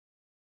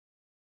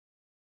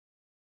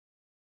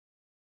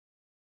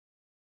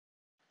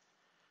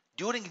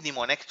During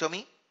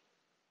pneumonectomy,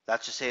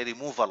 that's to say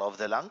removal of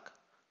the lung,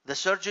 the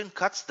surgeon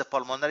cuts the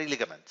pulmonary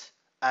ligament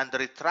and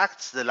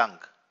retracts the lung.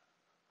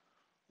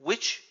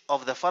 Which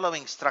of the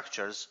following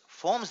structures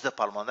forms the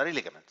pulmonary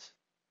ligament?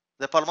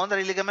 The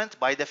pulmonary ligament,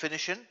 by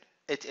definition,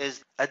 it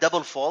is a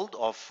double fold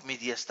of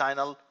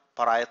mediastinal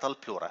parietal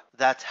pleura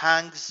that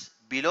hangs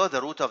below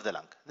the root of the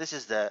lung. This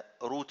is the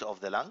root of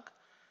the lung,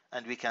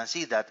 and we can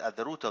see that at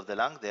the root of the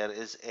lung there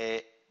is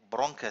a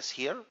bronchus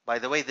here. By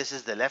the way, this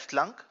is the left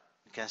lung.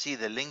 You can see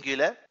the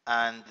lingula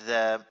and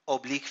the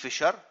oblique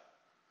fissure,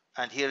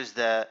 and here is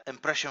the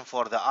impression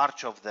for the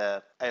arch of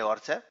the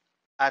aorta.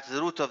 At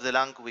the root of the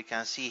lung, we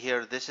can see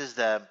here, this is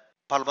the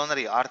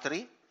pulmonary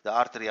artery, the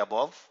artery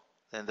above,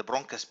 then the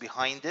bronchus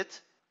behind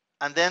it,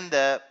 and then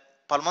the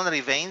pulmonary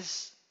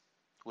veins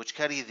which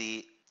carry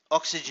the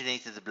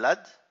oxygenated blood.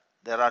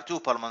 There are two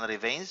pulmonary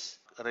veins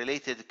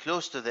related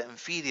close to the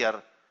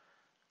inferior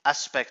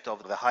aspect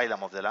of the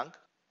hilum of the lung.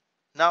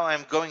 Now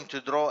I'm going to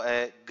draw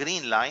a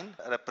green line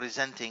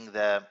representing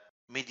the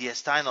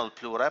mediastinal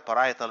pleura,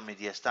 parietal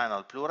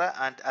mediastinal pleura,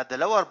 and at the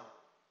lower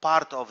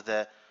part of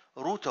the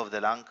root of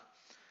the lung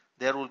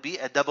there will be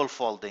a double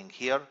folding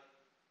here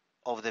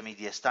of the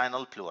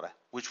mediastinal pleura,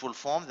 which will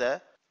form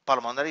the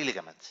pulmonary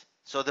ligament.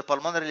 So the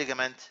pulmonary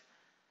ligament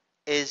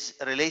is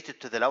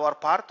related to the lower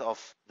part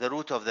of the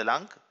root of the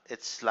lung.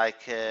 It's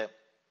like a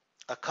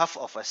cuff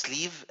of a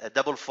sleeve, a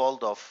double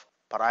fold of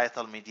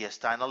parietal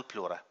mediastinal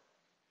pleura.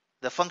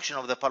 The function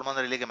of the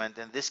pulmonary ligament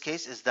in this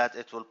case is that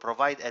it will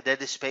provide a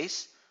dead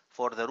space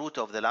for the root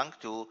of the lung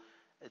to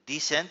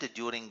descend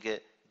during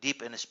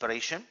deep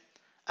inspiration,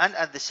 and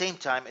at the same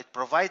time it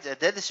provides a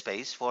dead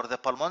space for the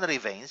pulmonary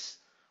veins,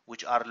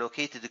 which are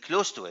located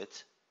close to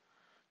it,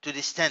 to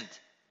distend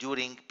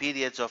during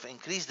periods of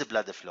increased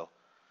blood flow.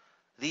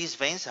 These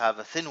veins have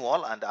a thin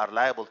wall and are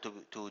liable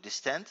to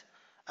distend,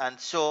 and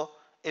so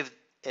if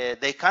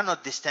they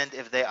cannot distend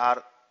if they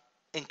are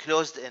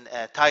enclosed in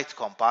a tight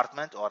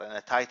compartment or in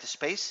a tight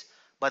space,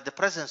 but the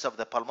presence of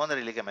the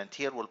pulmonary ligament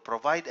here will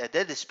provide a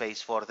dead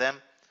space for them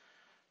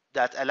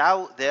that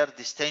allow their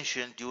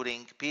distension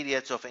during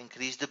periods of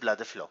increased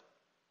blood flow.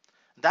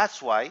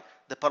 That's why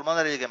the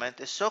pulmonary ligament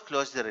is so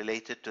closely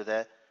related to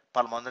the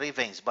pulmonary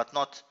veins, but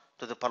not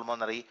to the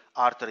pulmonary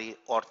artery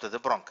or to the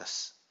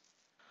bronchus.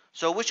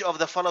 So which of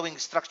the following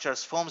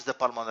structures forms the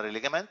pulmonary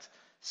ligament?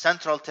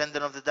 Central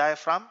tendon of the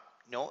diaphragm?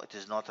 No, it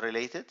is not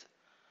related.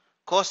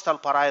 Costal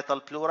parietal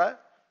pleura?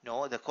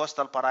 No, the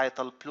costal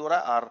parietal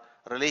pleura are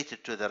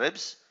related to the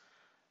ribs.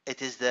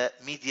 It is the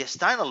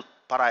mediastinal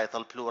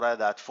parietal pleura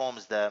that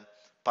forms the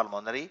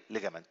pulmonary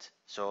ligament.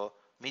 So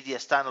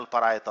mediastinal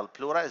parietal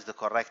pleura is the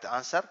correct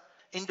answer.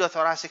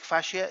 Endothoracic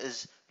fascia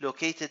is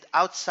located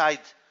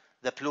outside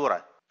the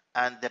pleura,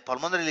 and the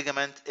pulmonary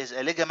ligament is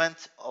a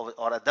ligament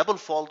or a double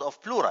fold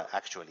of pleura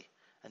actually,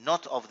 and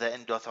not of the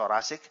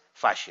endothoracic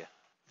fascia.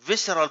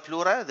 Visceral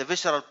pleura, the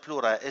visceral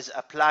pleura is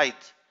applied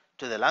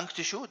to the lung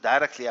tissue,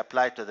 directly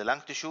applied to the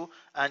lung tissue,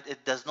 and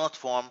it does not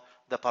form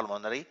the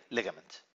pulmonary ligament.